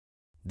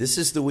This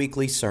is the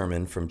weekly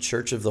sermon from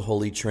Church of the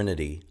Holy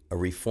Trinity, a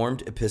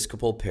Reformed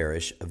Episcopal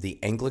parish of the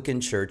Anglican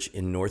Church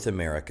in North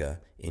America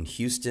in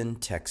Houston,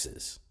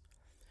 Texas.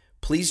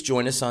 Please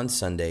join us on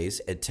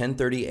Sundays at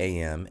 10:30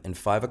 a.m. and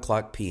 5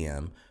 o'clock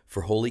p.m.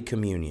 for Holy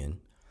Communion,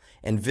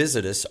 and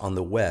visit us on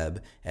the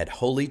web at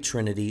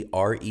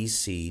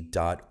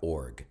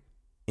holytrinityrec.org.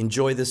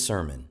 Enjoy the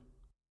sermon.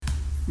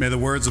 May the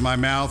words of my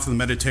mouth and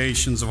the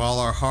meditations of all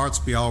our hearts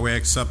be always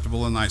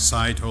acceptable in thy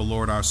sight, O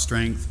Lord, our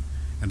strength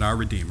and our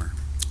Redeemer.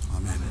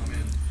 Amen.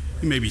 Amen.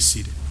 You may be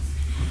seated.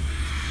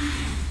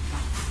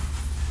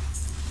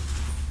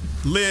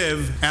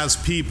 Live as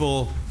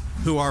people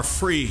who are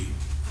free.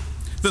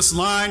 This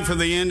line from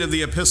the end of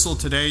the epistle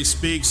today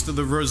speaks to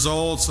the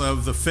results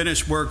of the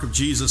finished work of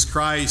Jesus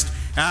Christ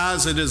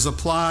as it is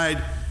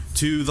applied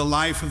to the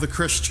life of the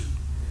Christian.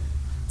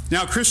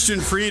 Now, Christian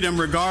freedom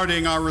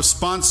regarding our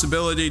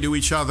responsibility to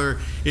each other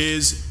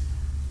is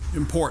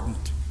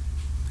important.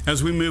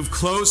 As we move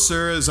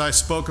closer, as I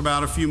spoke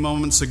about a few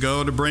moments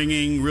ago, to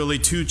bringing really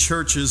two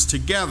churches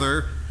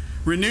together,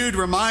 renewed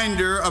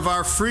reminder of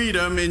our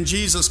freedom in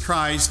Jesus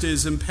Christ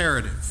is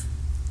imperative.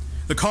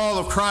 The call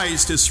of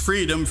Christ is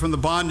freedom from the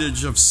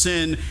bondage of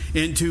sin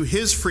into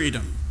his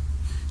freedom,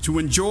 to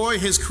enjoy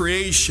his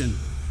creation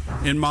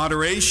in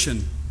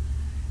moderation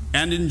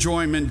and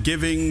enjoyment,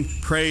 giving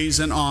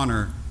praise and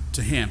honor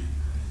to him.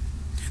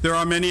 There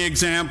are many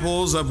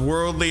examples of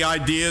worldly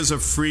ideas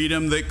of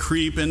freedom that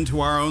creep into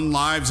our own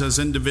lives as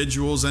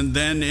individuals and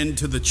then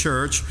into the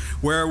church,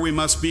 where we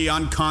must be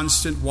on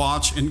constant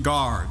watch and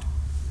guard.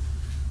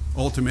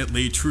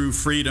 Ultimately, true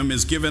freedom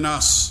is given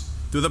us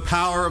through the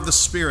power of the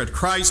Spirit,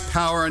 Christ's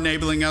power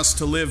enabling us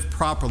to live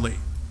properly,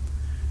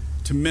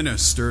 to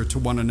minister to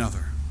one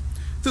another.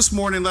 This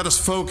morning, let us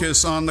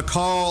focus on the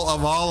call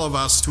of all of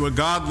us to a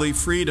godly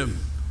freedom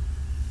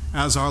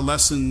as our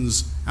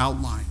lessons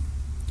outline.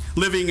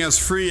 Living as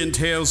free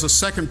entails the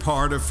second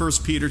part of 1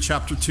 Peter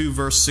chapter 2,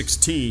 verse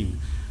 16.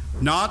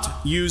 Not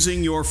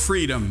using your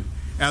freedom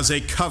as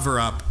a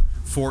cover-up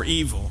for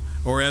evil,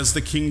 or as the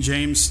King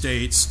James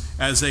states,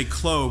 as a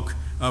cloak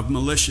of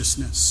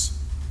maliciousness.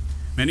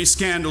 Many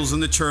scandals in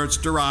the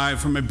church derive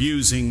from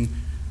abusing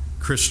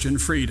Christian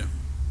freedom.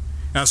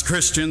 As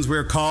Christians, we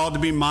are called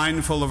to be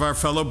mindful of our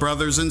fellow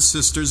brothers and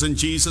sisters in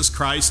Jesus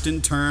Christ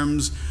in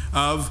terms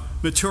of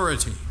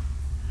maturity.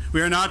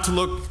 We are not to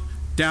look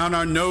down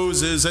our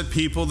noses at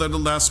people that are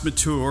less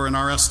mature in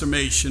our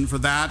estimation, for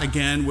that,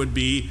 again, would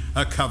be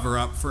a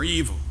cover-up for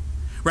evil.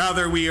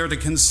 Rather, we are to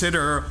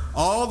consider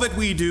all that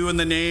we do in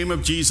the name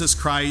of Jesus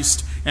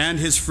Christ and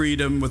his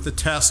freedom with the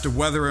test of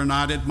whether or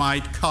not it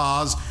might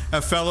cause a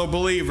fellow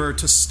believer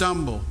to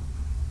stumble.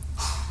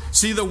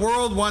 See, the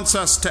world wants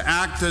us to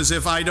act as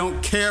if I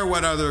don't care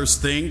what others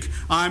think,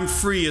 I'm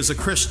free as a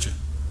Christian.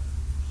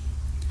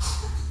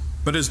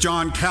 But as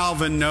John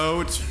Calvin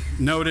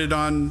noted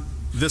on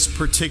this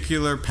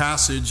particular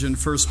passage in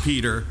 1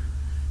 Peter,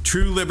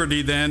 true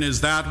liberty then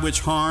is that which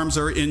harms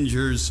or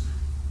injures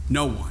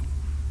no one.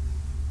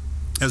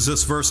 As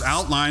this verse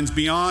outlines,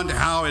 beyond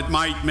how it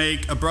might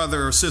make a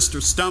brother or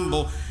sister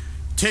stumble,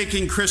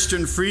 taking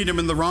Christian freedom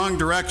in the wrong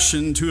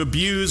direction to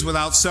abuse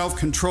without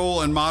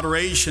self-control and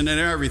moderation and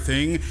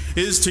everything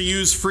is to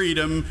use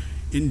freedom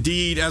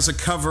indeed as a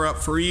cover-up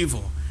for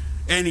evil.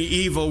 Any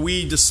evil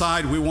we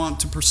decide we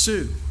want to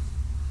pursue.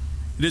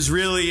 It is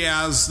really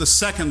as the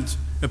second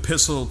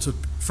epistle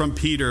from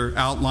Peter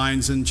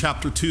outlines in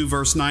chapter 2,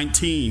 verse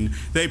 19.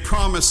 They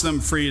promise them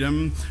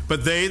freedom,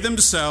 but they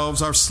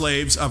themselves are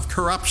slaves of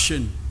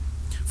corruption.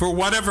 For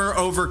whatever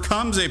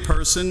overcomes a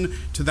person,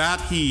 to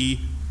that he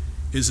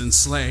is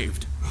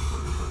enslaved.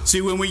 See,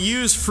 when we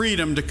use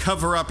freedom to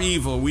cover up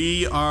evil,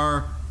 we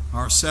are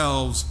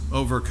ourselves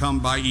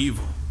overcome by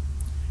evil,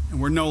 and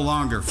we're no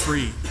longer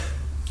free.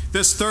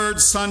 This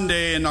third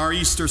Sunday in our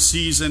Easter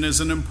season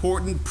is an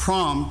important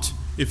prompt,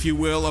 if you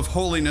will, of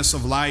holiness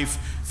of life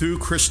through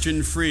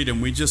Christian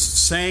freedom. We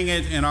just sang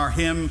it in our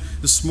hymn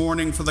this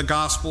morning for the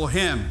gospel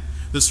hymn,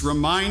 this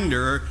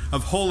reminder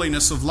of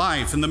holiness of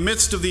life. In the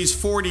midst of these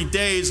 40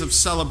 days of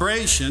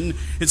celebration,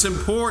 it's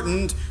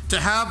important to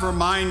have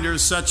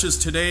reminders such as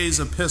today's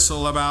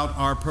epistle about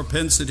our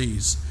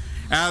propensities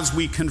as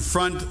we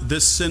confront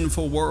this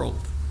sinful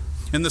world.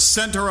 In the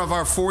center of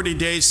our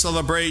 40-day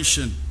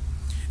celebration,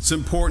 it's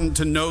important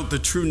to note the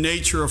true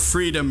nature of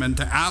freedom and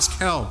to ask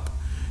help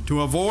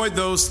to avoid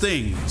those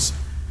things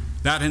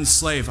that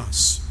enslave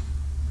us.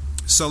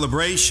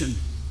 Celebration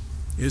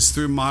is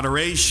through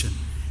moderation,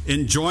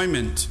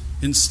 enjoyment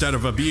instead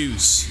of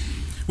abuse.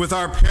 With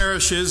our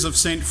parishes of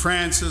St.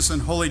 Francis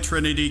and Holy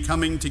Trinity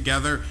coming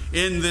together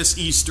in this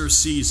Easter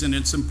season,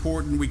 it's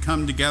important we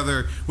come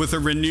together with a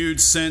renewed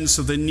sense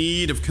of the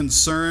need of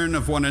concern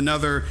of one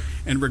another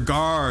and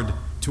regard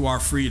to our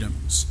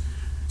freedoms.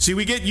 See,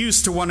 we get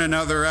used to one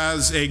another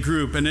as a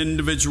group, an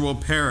individual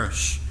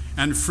parish,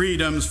 and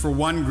freedoms for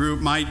one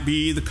group might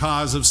be the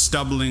cause of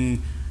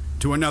stumbling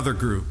to another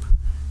group,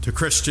 to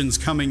Christians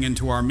coming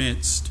into our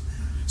midst.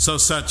 So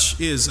such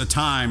is a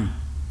time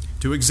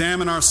to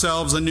examine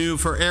ourselves anew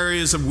for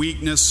areas of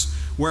weakness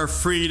where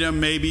freedom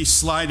may be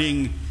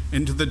sliding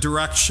into the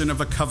direction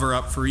of a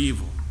cover-up for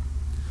evil.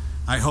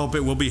 I hope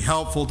it will be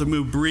helpful to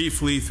move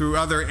briefly through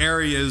other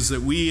areas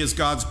that we as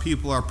God's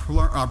people are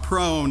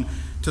prone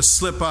to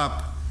slip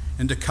up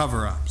into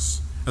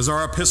cover-ups. As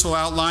our epistle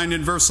outlined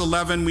in verse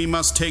 11, we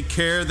must take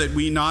care that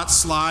we not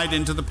slide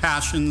into the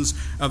passions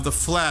of the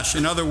flesh.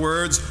 In other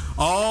words,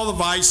 all the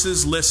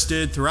vices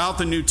listed throughout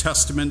the New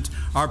Testament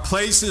are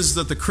places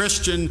that the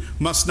Christian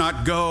must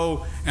not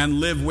go and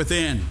live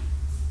within.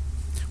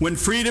 When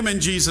freedom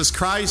in Jesus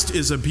Christ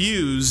is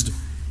abused,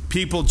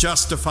 people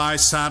justify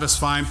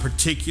satisfying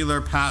particular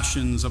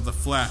passions of the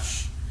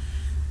flesh.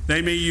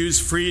 They may use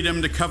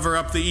freedom to cover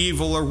up the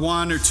evil or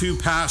one or two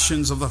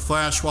passions of the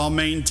flesh while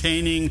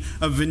maintaining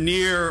a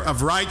veneer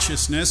of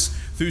righteousness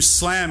through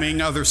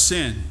slamming other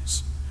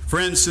sins. For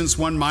instance,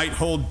 one might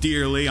hold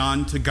dearly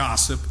on to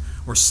gossip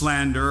or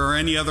slander or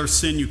any other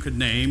sin you could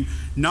name,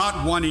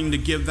 not wanting to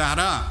give that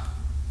up.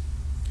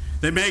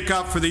 They make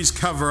up for these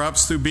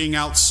cover-ups through being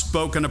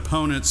outspoken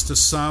opponents to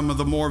some of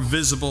the more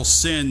visible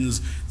sins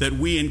that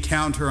we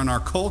encounter in our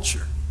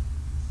culture.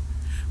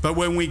 But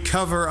when we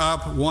cover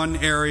up one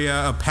area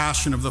of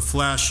passion of the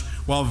flesh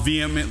while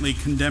vehemently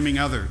condemning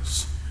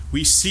others,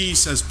 we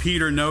cease, as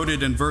Peter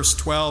noted in verse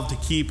 12, to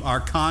keep our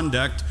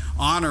conduct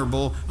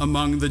honorable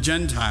among the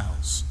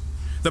Gentiles.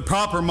 The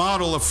proper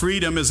model of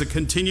freedom is a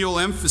continual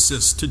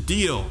emphasis to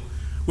deal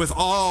with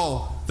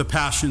all the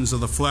passions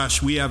of the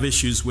flesh we have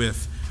issues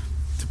with,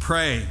 to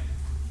pray,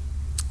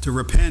 to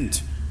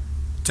repent,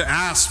 to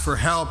ask for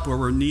help where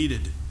we're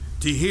needed,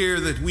 to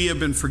hear that we have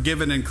been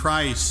forgiven in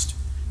Christ,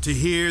 to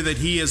hear that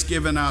He has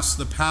given us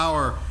the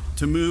power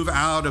to move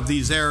out of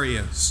these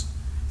areas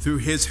through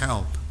His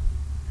help.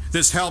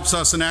 This helps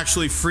us and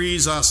actually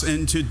frees us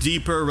into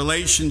deeper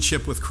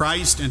relationship with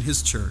Christ and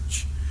His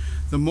church.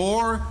 The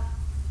more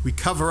we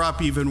cover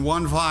up even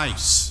one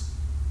vice,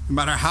 no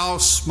matter how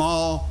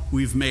small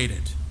we've made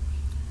it,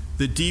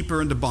 the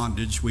deeper into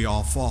bondage we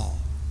all fall.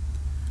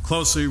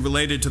 Closely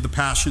related to the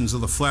passions of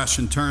the flesh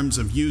in terms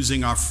of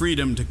using our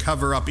freedom to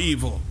cover up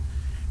evil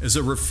is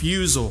a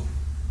refusal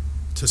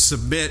to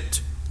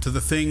submit to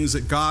the things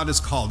that God has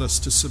called us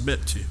to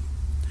submit to.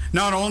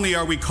 Not only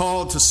are we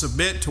called to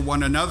submit to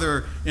one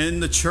another in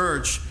the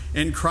church,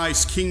 in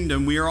Christ's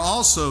kingdom, we are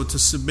also to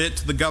submit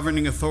to the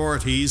governing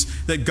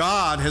authorities that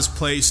God has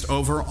placed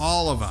over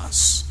all of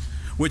us,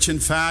 which in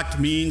fact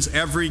means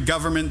every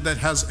government that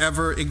has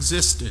ever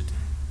existed,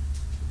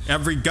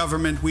 every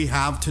government we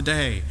have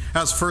today.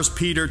 As 1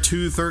 Peter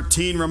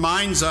 2:13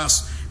 reminds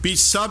us, be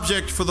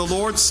subject for the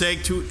Lord's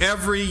sake to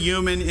every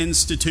human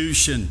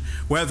institution,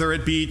 whether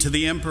it be to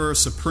the emperor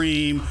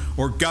supreme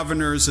or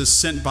governors as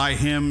sent by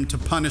him to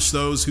punish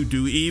those who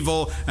do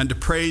evil and to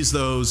praise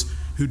those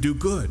who do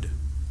good.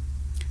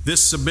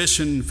 This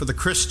submission for the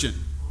Christian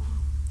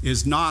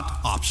is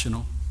not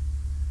optional.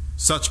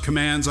 Such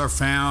commands are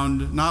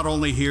found not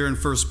only here in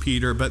 1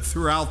 Peter, but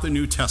throughout the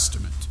New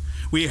Testament.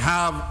 We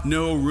have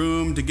no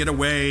room to get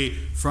away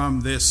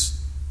from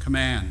this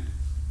command.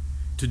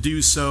 To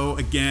do so,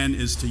 again,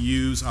 is to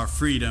use our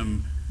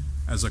freedom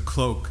as a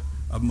cloak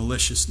of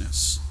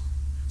maliciousness.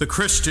 The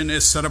Christian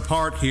is set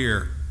apart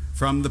here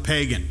from the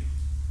pagan.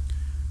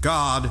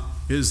 God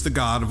is the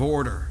God of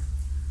order.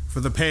 For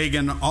the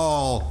pagan,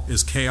 all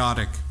is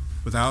chaotic,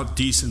 without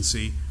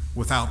decency,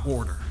 without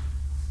order.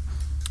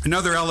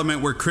 Another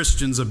element where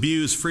Christians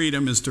abuse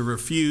freedom is to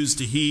refuse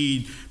to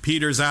heed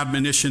Peter's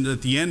admonition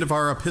at the end of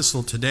our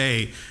epistle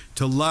today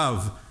to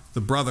love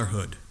the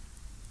brotherhood,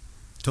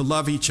 to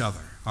love each other,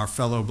 our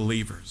fellow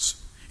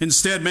believers.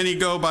 Instead, many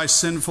go by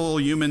sinful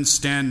human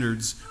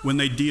standards when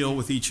they deal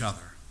with each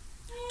other,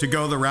 to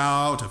go the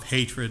route of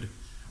hatred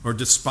or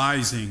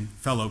despising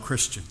fellow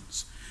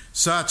Christians.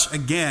 Such,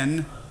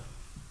 again,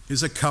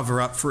 is a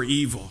cover-up for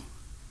evil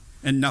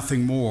and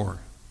nothing more.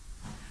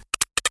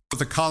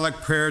 The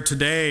collect prayer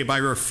today by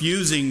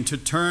refusing to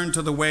turn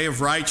to the way of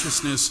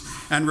righteousness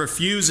and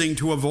refusing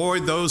to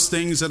avoid those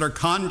things that are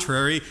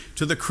contrary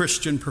to the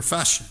Christian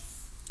profession.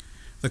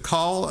 The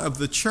call of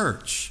the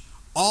church,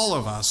 all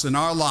of us in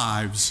our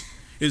lives,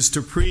 is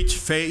to preach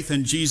faith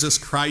in Jesus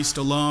Christ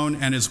alone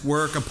and His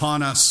work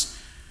upon us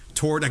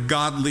toward a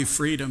godly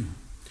freedom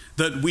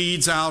that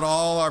weeds out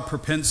all our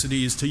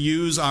propensities to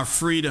use our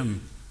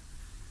freedom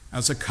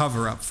as a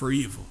cover-up for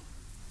evil.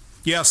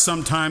 Yes,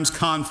 sometimes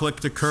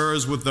conflict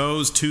occurs with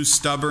those too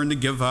stubborn to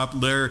give up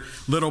their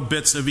little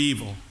bits of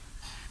evil,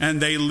 and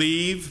they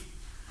leave,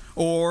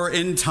 or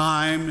in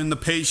time, in the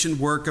patient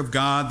work of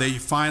God, they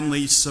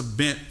finally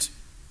submit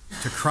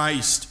to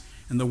Christ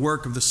and the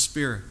work of the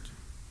Spirit.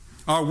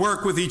 Our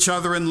work with each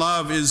other in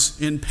love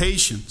is in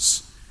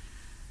patience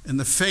in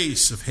the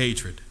face of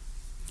hatred,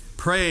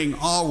 praying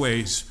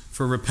always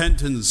for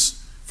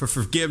repentance, for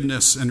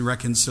forgiveness and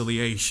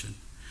reconciliation.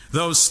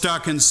 Those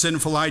stuck in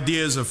sinful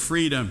ideas of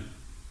freedom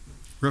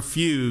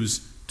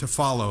refuse to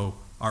follow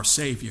our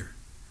Savior.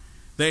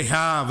 They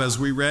have, as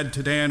we read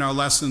today in our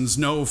lessons,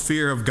 no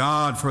fear of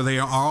God, for they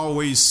are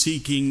always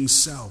seeking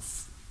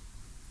self.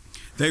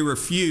 They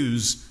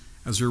refuse,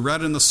 as we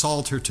read in the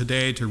Psalter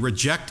today, to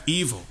reject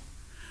evil,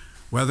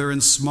 whether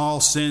in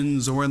small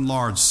sins or in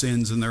large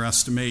sins in their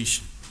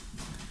estimation.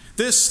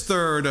 This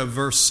third of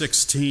verse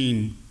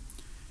 16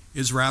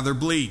 is rather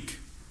bleak,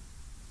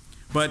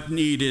 but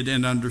needed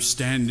in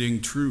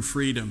understanding true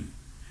freedom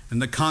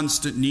and the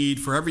constant need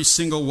for every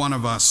single one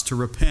of us to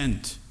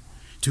repent,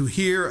 to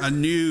hear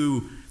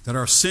anew that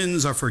our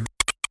sins are forgiven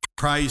in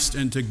Christ,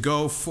 and to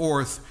go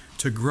forth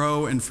to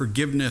grow in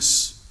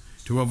forgiveness,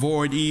 to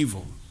avoid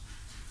evil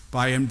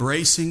by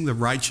embracing the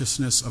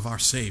righteousness of our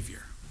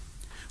Savior.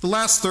 The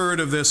last third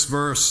of this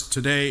verse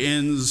today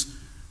ends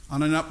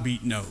on an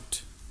upbeat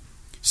note,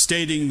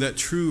 stating that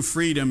true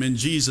freedom in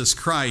Jesus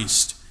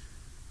Christ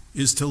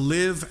is to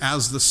live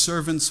as the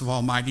servants of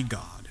Almighty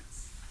God,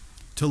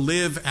 to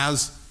live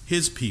as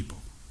His people.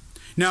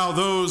 Now,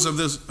 those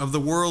of the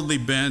worldly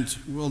bent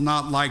will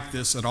not like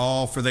this at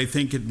all, for they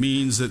think it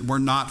means that we're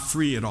not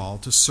free at all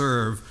to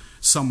serve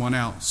someone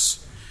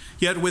else.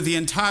 Yet with the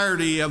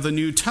entirety of the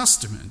New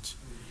Testament,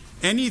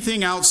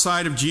 anything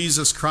outside of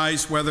Jesus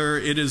Christ, whether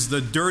it is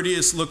the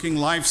dirtiest looking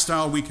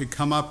lifestyle we could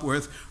come up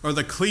with or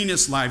the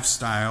cleanest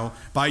lifestyle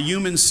by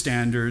human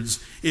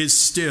standards, is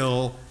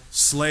still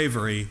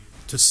slavery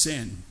to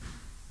sin.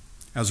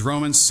 As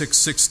Romans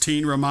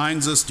 6:16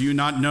 reminds us, do you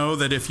not know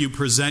that if you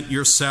present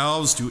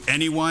yourselves to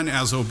anyone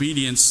as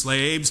obedient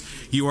slaves,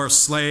 you are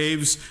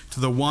slaves to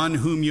the one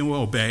whom you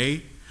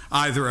obey,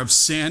 either of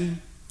sin,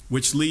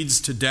 which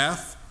leads to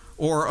death,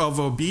 or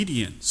of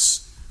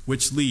obedience,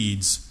 which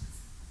leads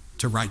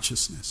to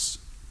righteousness.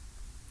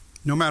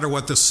 No matter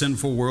what the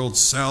sinful world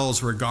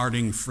sells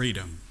regarding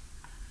freedom,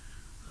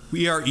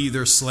 we are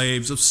either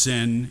slaves of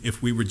sin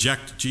if we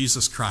reject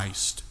Jesus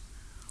Christ,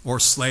 or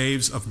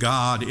slaves of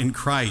God in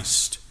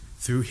Christ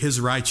through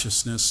His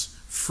righteousness,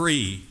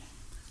 free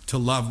to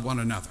love one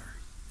another.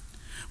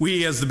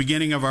 We, as the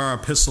beginning of our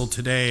epistle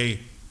today,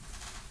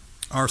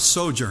 are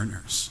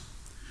sojourners.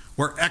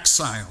 We're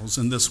exiles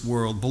in this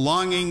world,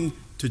 belonging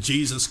to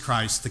Jesus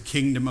Christ, the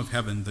kingdom of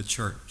heaven, the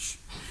church.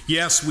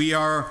 Yes, we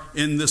are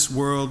in this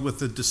world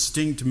with a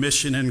distinct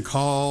mission and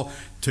call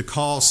to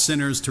call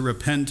sinners to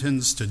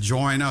repentance, to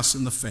join us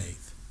in the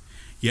faith.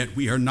 Yet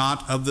we are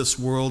not of this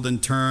world in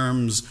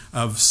terms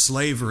of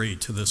slavery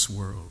to this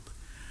world.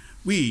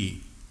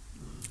 We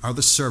are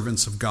the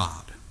servants of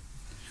God.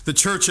 The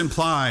church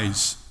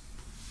implies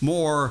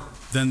more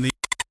than the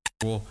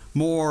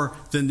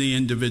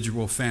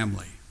individual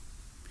family.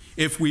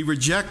 If we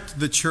reject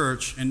the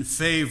church in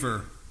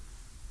favor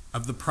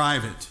of the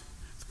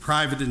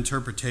private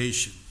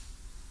interpretation,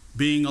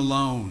 being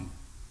alone,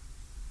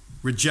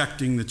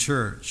 rejecting the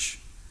church,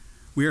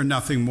 we are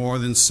nothing more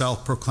than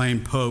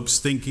self-proclaimed popes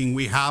thinking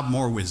we have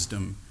more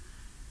wisdom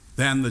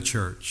than the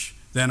church,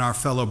 than our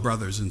fellow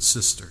brothers and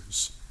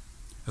sisters.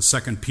 As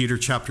 2 Peter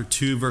chapter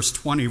 2, verse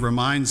 20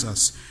 reminds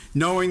us,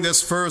 knowing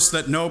this first,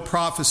 that no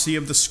prophecy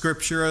of the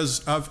Scripture is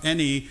of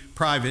any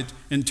private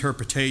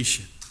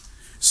interpretation.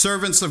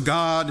 Servants of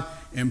God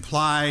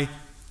imply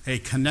a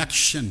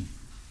connection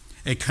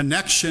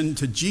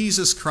to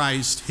Jesus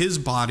Christ, His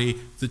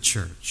body, the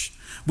church.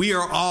 We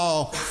are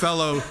all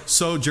fellow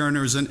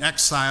sojourners and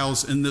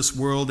exiles in this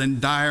world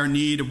in dire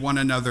need of one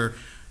another,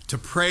 to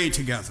pray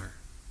together,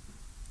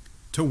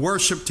 to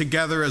worship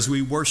together as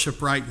we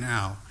worship right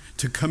now,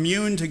 to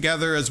commune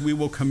together as we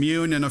will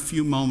commune in a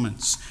few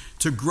moments,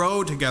 to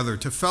grow together,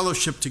 to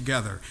fellowship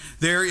together.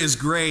 There is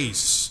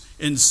grace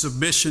in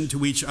submission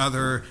to each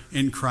other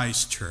in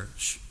Christ's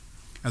church.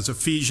 As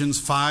Ephesians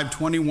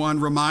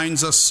 5:21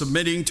 reminds us,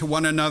 submitting to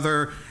one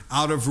another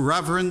out of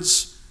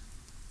reverence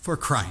for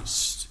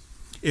Christ.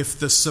 If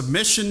the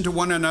submission to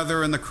one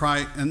another in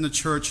the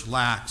church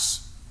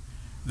lacks,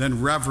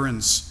 then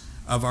reverence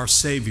of our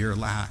Savior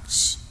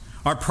lacks.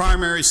 Our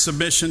primary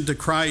submission to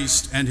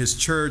Christ and His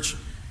church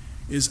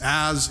is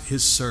as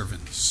His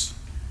servants.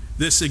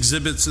 This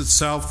exhibits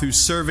itself through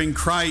serving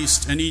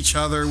Christ and each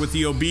other with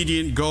the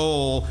obedient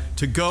goal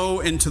to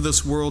go into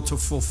this world to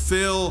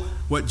fulfill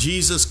what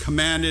Jesus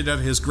commanded at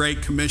His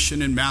Great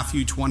Commission in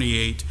Matthew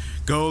 28.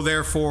 Go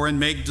therefore and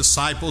make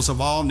disciples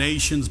of all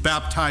nations,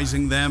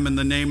 baptizing them in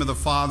the name of the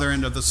Father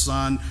and of the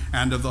Son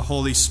and of the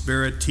Holy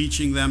Spirit,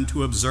 teaching them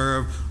to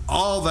observe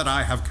all that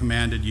I have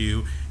commanded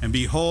you. And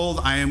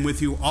behold, I am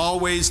with you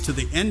always to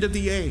the end of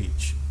the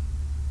age.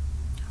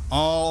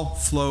 All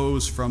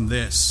flows from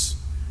this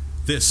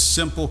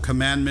simple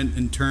commandment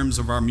in terms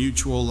of our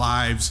mutual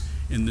lives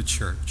in the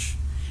church.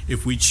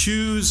 If we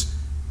choose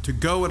to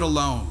go it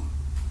alone,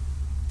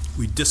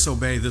 we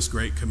disobey this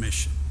great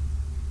commission.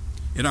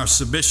 In our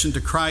submission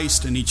to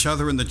Christ and each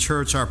other in the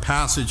church, our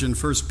passage in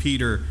 1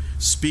 Peter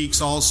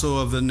speaks also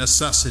of the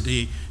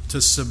necessity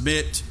to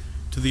submit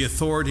to the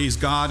authorities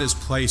God has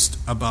placed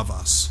above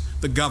us,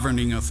 the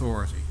governing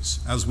authorities,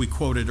 as we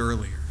quoted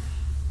earlier.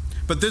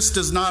 But this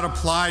does not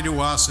apply to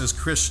us as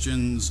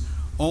Christians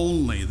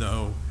only,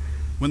 though,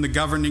 when the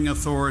governing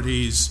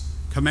authorities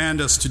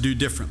command us to do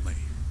differently,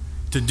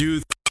 to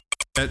do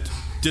that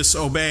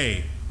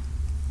disobey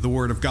the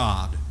Word of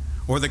God,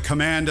 or that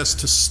command us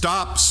to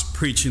stop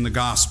preaching the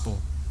gospel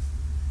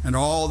and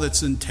all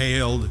that's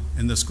entailed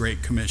in this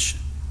Great Commission.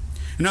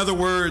 In other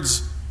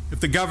words, if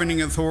the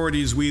governing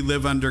authorities we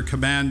live under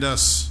command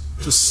us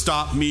to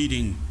stop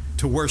meeting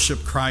to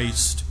worship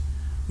Christ,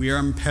 we are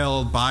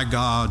impelled by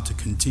God to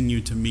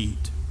continue to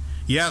meet.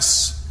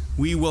 Yes,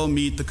 we will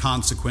meet the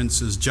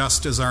consequences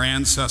just as our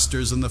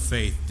ancestors in the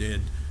faith did,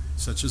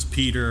 such as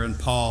Peter and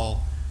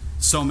Paul,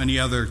 so many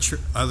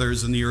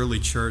others in the early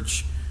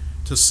church,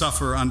 to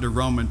suffer under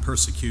Roman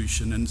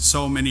persecution, and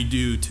so many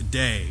do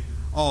today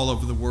all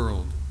over the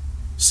world,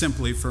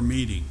 simply for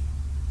meeting.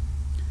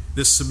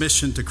 This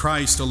submission to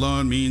Christ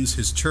alone means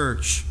his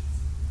church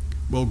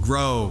will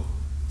grow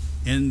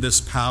in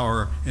this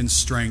power and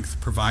strength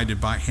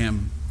provided by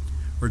him,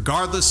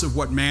 regardless of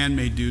what man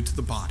may do to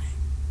the body.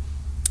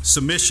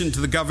 Submission to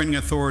the governing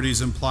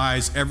authorities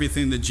implies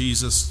everything that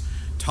Jesus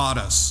taught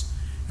us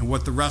and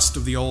what the rest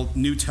of the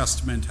New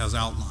Testament has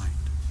outlined.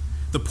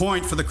 The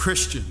point for the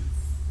Christian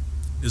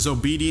is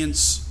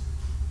obedience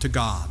to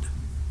God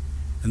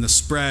and the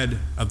spread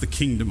of the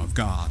kingdom of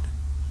God,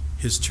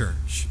 his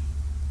church.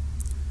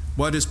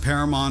 What is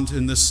paramount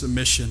in this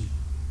submission?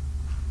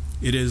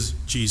 It is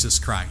Jesus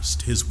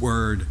Christ, his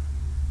word,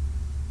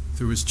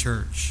 through his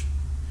church.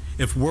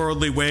 If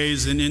worldly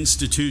ways and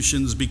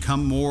institutions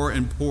become more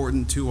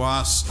important to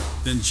us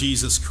than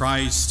Jesus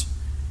Christ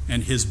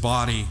and his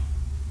body,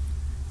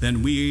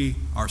 then we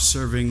are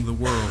serving the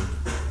world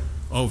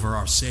over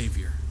our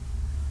Savior.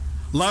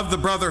 Love the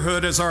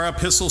brotherhood, as our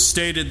epistle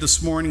stated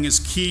this morning, is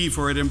key,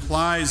 for it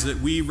implies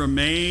that we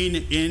remain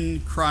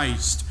in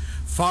Christ,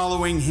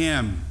 following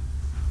him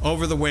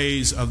over the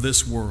ways of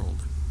this world.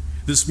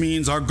 This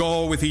means our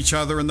goal with each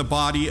other in the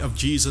body of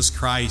Jesus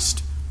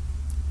Christ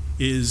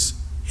is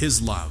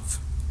his love.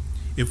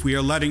 If we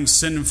are letting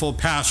sinful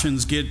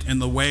passions get in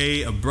the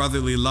way of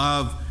brotherly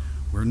love,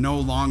 we're no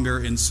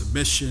longer in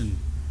submission,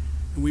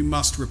 and we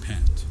must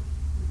repent.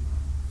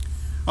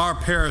 Our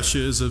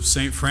parishes of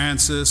St.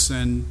 Francis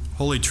and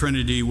Holy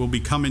Trinity will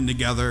be coming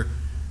together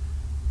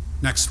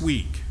next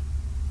week,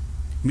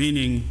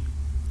 meaning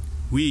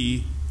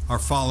we are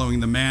following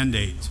the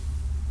mandate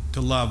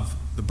to love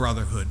the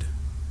brotherhood,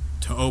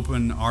 to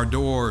open our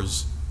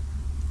doors,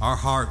 our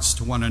hearts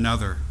to one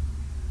another,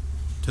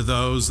 to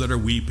those that are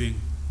weeping,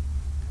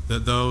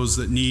 those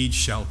that need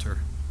shelter.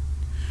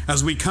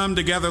 As we come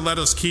together, let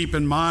us keep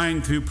in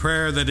mind through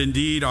prayer that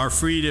indeed our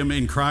freedom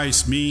in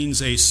Christ means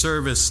a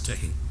service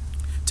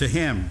to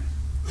him,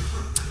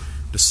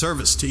 the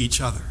service to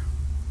each other.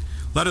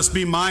 Let us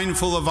be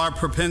mindful of our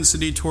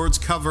propensity towards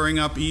covering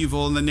up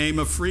evil in the name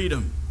of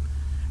freedom,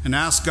 and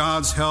ask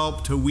God's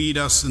help to weed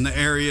us in the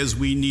areas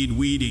we need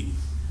weeding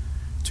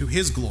to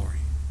his glory.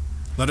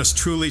 Let us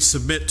truly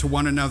submit to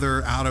one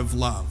another out of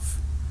love.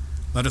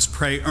 Let us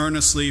pray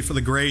earnestly for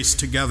the grace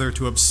together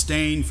to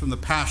abstain from the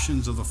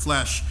passions of the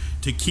flesh,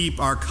 to keep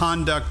our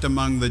conduct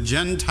among the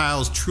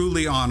Gentiles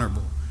truly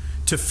honorable,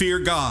 to fear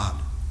God,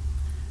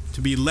 to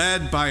be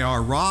led by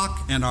our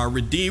rock and our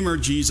Redeemer,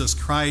 Jesus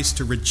Christ,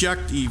 to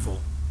reject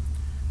evil,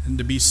 and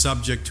to be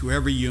subject to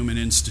every human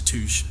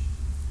institution.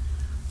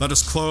 Let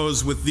us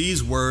close with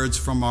these words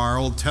from our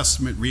Old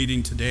Testament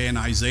reading today in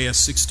Isaiah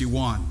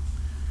 61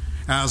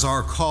 as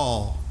our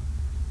call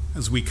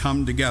as we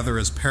come together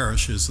as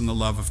parishes in the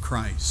love of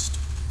Christ.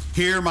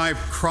 Hear my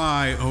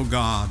cry, O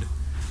God.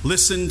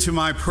 Listen to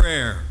my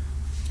prayer.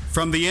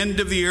 From the end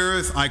of the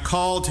earth I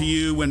call to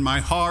you when my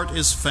heart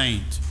is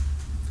faint.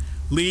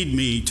 Lead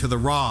me to the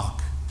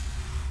rock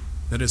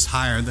that is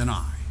higher than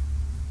I.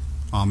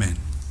 Amen.